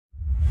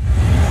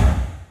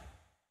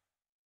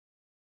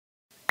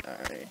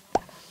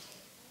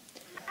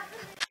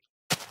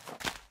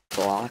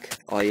block,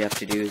 all you have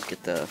to do is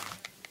get the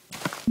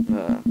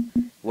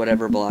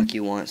whatever block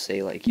you want.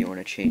 Say like you want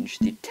to change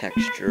the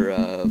texture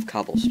of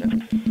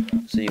cobblestone.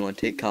 So you want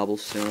to take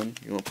cobblestone,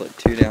 you want to put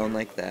 2 down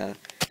like that,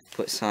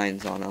 put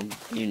signs on them.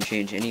 You can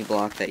change any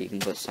block that you can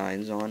put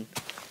signs on,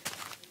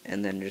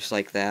 and then just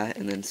like that,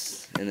 and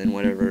then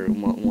whatever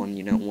one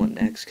you don't want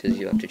next, because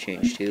you have to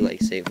change 2.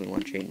 Like say we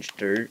want to change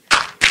dirt,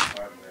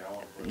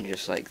 and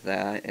just like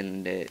that,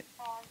 and it.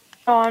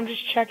 Oh, I'm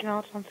just checking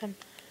out something.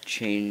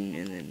 Chain,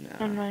 and then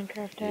On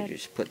Minecraft, you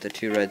just put the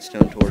 2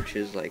 redstone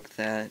torches like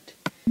that.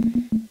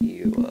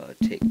 You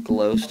take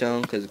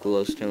glowstone, because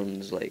glowstone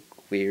is like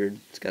weird.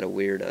 It's got a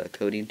weird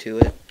coating to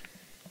it.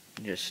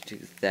 Just do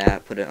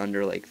that, put it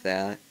under like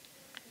that,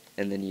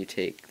 and then you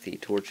take the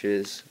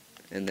torches,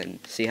 and then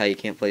see how you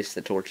can't place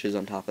the torches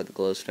on top of the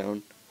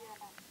glowstone?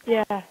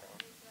 Yeah.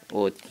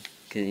 Well,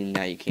 cause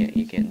now you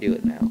can't do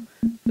it now.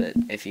 But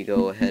if you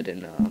go ahead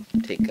and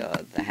take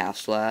the half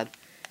slab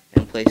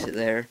and place it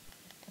there,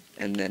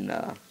 and then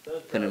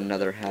put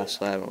another half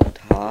slab on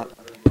top,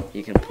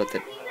 you can put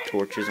the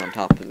torches on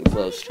top of the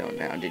glowstone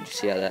now. Did you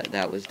see how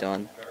that was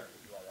done?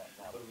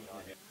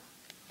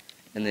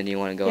 And then you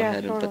want to go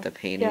ahead and put the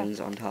paintings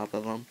on top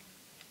of them,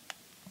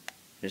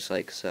 just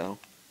like so.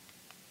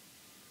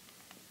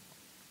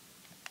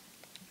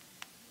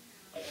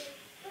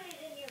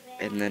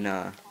 And then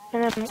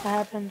what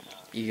happens?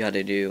 You got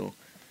to do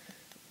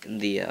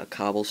the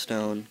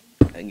cobblestone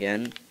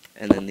again,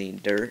 and then the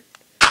dirt,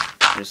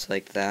 just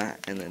like that,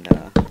 and then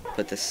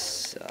put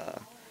this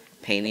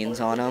paintings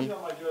on them.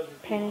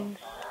 Paintings.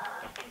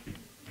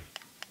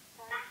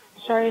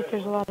 Sorry if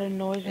there's a lot of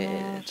noise in the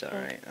house. It's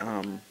alright.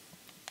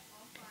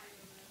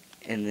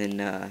 And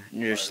then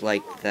just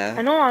like that.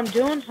 I know I'm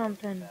doing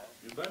something.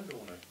 You've been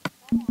doing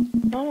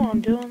it. No,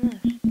 I'm doing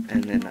this.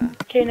 And then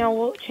okay, now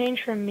will it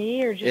change for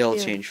me or just it'll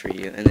you? change for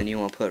you. And then you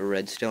want to put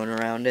redstone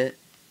around it.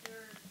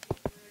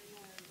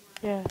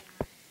 Yeah.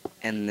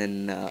 And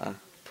then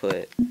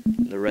put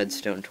the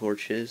redstone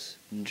torches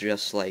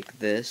just like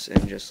this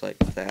and just like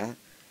that.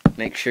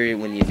 Make sure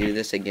when you do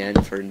this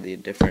again for the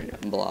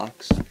different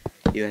blocks,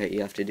 you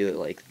have to do it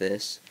like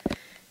this.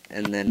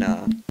 And then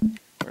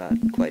we're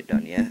not quite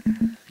done yet.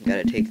 You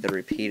gotta take the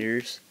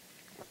repeaters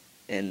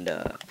and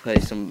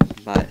place them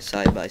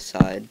side by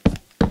side,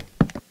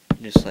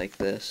 just like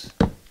this.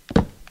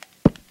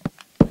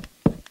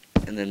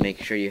 And then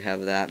make sure you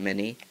have that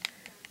many.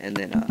 And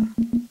then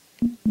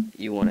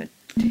you want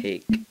to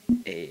take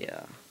a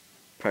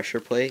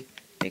pressure plate.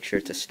 Make sure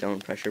it's a stone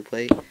pressure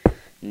plate,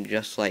 and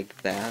just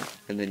like that.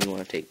 And then you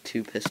want to take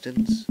 2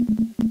 pistons.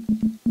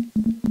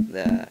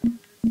 That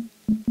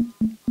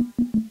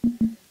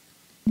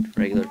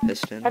regular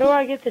pistons. How do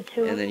I get the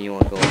 2? And then you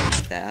want to go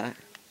like that.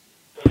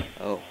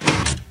 Oh.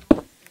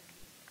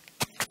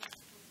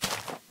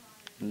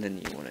 And then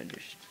you want to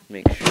just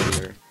make sure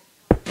you're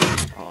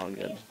all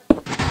good.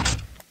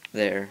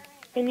 There.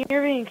 And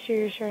you're being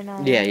serious right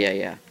now. Yeah, yeah,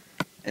 yeah.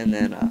 And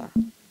then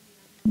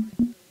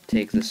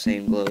take the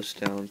same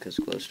glowstone, because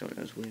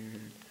glowstone is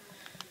weird.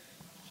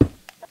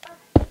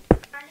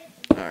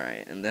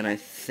 Alright, and then I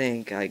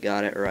think I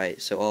got it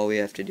right. So all we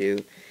have to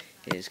do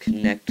is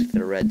connect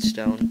the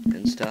redstone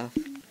and stuff.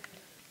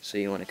 So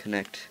you want to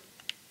connect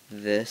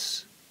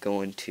this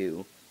going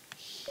to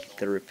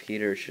the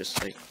repeaters,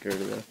 just like go to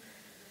the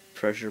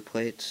pressure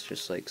plates,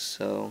 just like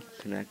so.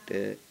 Connect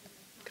it,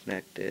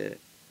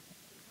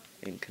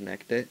 and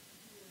connect it.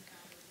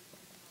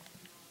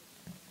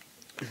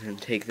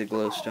 And take the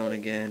glowstone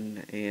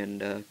again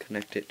and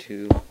connect it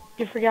to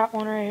You forgot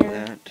one right here.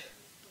 that.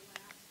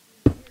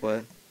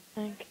 What? I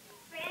think.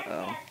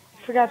 Oh.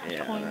 Forgot this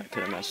Yeah, one. that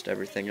could have messed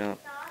everything up.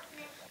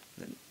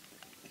 Then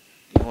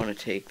you want to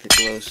take the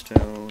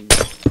glowstone,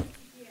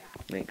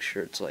 make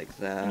sure it's like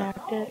that.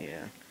 Connect it.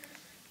 Yeah.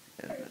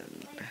 And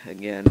then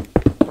again.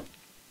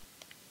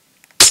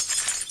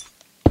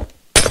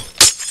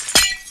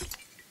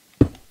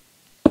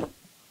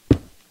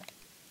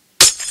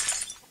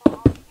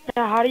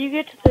 Now, how do you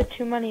get to the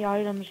too many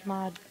items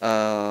mod?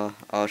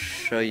 I'll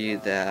show you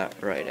that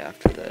right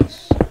after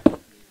this.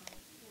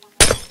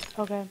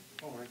 Okay.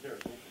 Oh, right there.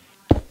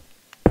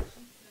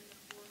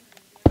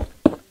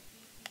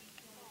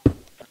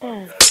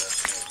 Man,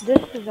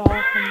 this is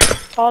awesome.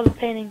 All the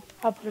painting.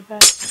 I'll put it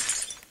back.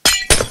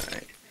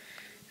 Alright.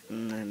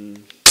 And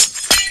then...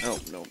 Oh,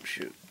 no,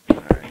 shoot.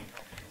 Alright.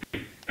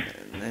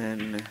 And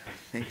then... I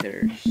think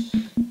there's...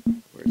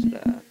 Where's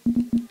that?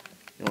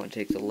 You want to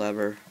take the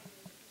lever.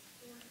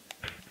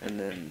 And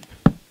then...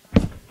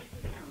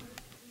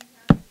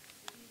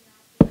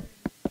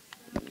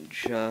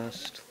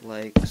 Just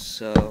like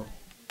so.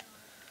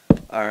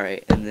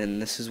 Alright, and then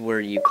this is where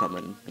you come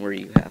in. Where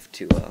you have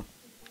to,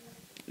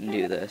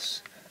 do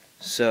this.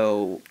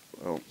 So...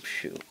 Oh,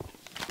 shoot.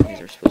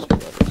 These are supposed to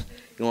be levers.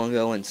 You want to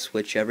go and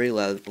switch every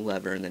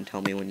lever, and then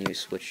tell me when you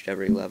switched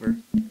every lever.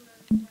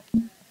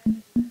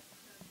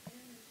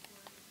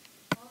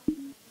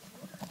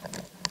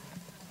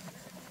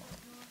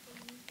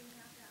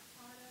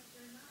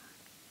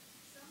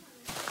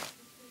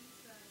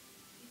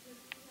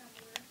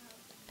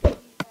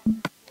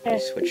 Okay. I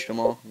switched them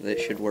all. That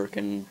should work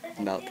in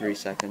about 3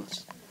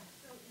 seconds.